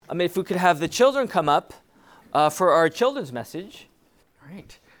If we could have the children come up for our children's message. All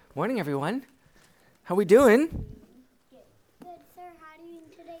right. Morning, everyone. How we doing? Good, sir. How are you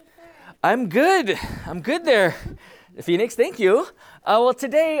doing today, sir? I'm good. I'm good there. Phoenix, thank you. Well,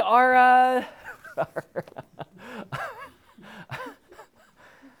 today our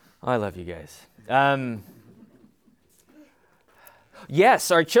I love you guys.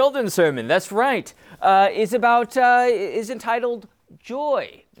 Yes, our children's sermon, that's right, is entitled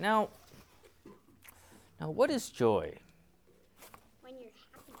Joy. Now, what is joy? When you're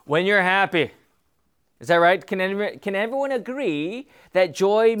happy. When you're happy. Is that right? Can everyone agree that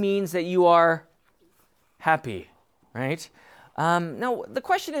joy means that you are happy, right? Now, the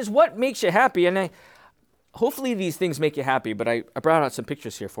question is, what makes you happy? And hopefully these things make you happy, but I brought out some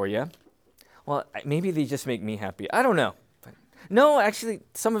pictures here for you. Well, maybe they just make me happy. I don't know. No, actually,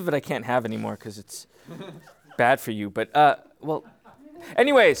 some of it I can't have anymore because it's bad for you. But,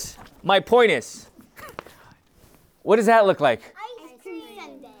 anyways, my point is, what does that look like? Ice cream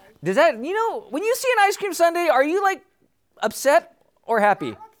sundae. Does that, when you see an ice cream sundae, are you like upset or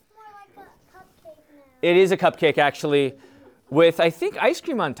happy? That looks more like a cupcake now. It is a cupcake, actually, with, I think, ice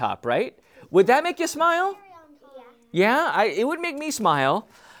cream on top, right? Would that make you smile? Yeah, it would make me smile.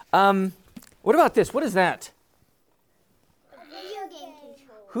 What about this? What is that? A video game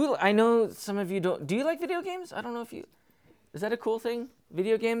controller. I know some of you don't. Do you like video games? I don't know if you. Is that a cool thing?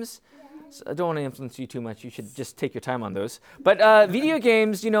 Video games? So I don't want to influence you too much. You should just take your time on those. But video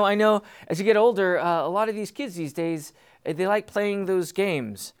games, I know as you get older, a lot of these kids these days, they like playing those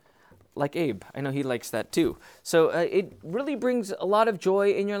games. Like Abe. I know he likes that too. So it really brings a lot of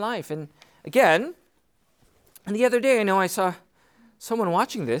joy in your life. And again, and the other day I know I saw someone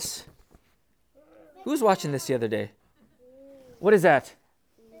watching this. Who was watching this the other day? What is that?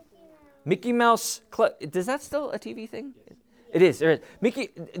 Mickey Mouse Club. Is that still a TV thing? It is. There is. Mickey,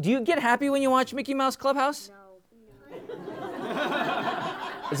 do you get happy when you watch Mickey Mouse Clubhouse? No.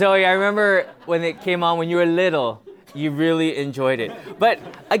 Zoe, I remember when it came on when you were little, you really enjoyed it. But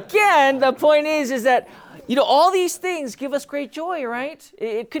again, the point is that, all these things give us great joy, right?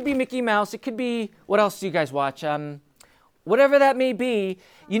 It could be Mickey Mouse. It could be, what else do you guys watch? Whatever that may be,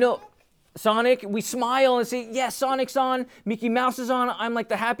 Sonic, we smile and say, yes, Sonic's on, Mickey Mouse is on, I'm like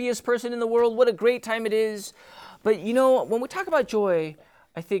the happiest person in the world, what a great time it is. But when we talk about joy,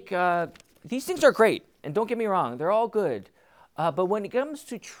 I think these things are great, and don't get me wrong, they're all good. But when it comes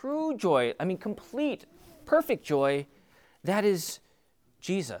to true joy, complete, perfect joy, that is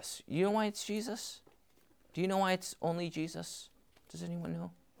Jesus. You know why it's Jesus? Do you know why it's only Jesus? Does anyone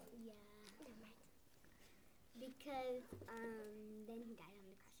know? Yeah. Because then he died on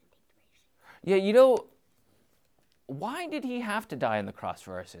the cross and take the place. Yeah, why did he have to die on the cross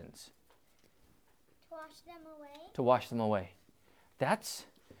for our sins? To wash them away. To wash them away. That's,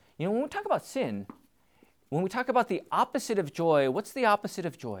 when we talk about sin, when we talk about the opposite of joy, what's the opposite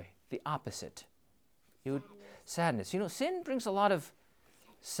of joy? The opposite. Sadness. Sin brings a lot of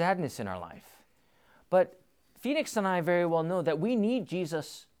sadness in our life. But Phoenix and I very well know that we need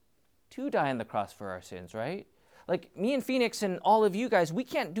Jesus to die on the cross for our sins, right? Like me and Phoenix and all of you guys, we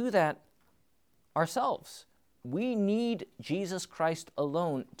can't do that ourselves. We need Jesus Christ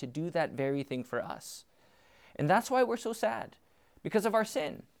alone to do that very thing for us. And that's why we're so sad, because of our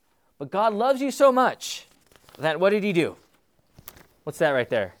sin. But God loves you so much that what did he do? What's that right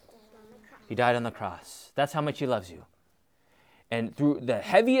there? He died on the cross. That's how much he loves you. And through the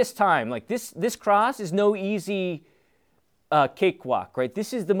heaviest time, like this cross is no easy cakewalk, right?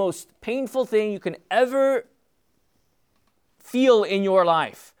 This is the most painful thing you can ever feel in your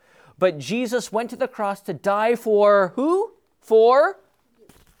life. But Jesus went to the cross to die for who? For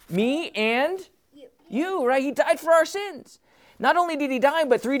me and you, right? He died for our sins. Not only did he die,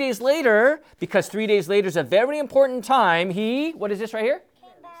 but 3 days later, because 3 days later is a very important time, what is this right here?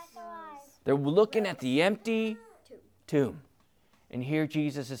 Came back alive. They're looking at the empty tomb. And here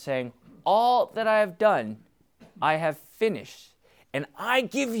Jesus is saying, all that I have done, I have finished. And I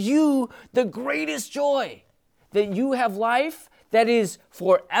give you the greatest joy, that you have life that is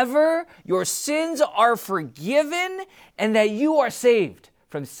forever, your sins are forgiven, and that you are saved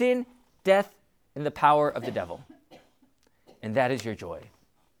from sin, death, and the power of the devil. And that is your joy.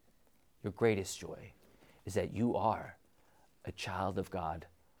 Your greatest joy is that you are a child of God,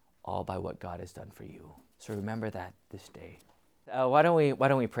 all by what God has done for you. So remember that this day. Why don't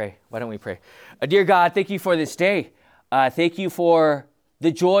we pray? Dear God, thank you for this day. Thank you for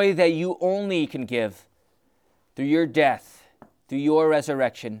the joy that you only can give through your death, through your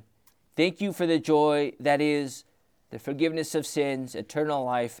resurrection. Thank you for the joy that is the forgiveness of sins, eternal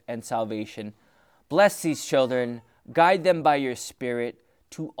life, and salvation. Bless these children. Guide them by your Spirit.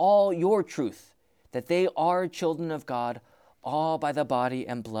 to all your truth, that they are children of God, all by the body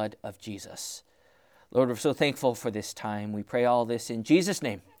and blood of Jesus. Lord, we're so thankful for this time. We pray all this in Jesus'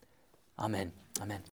 name. Amen. Amen.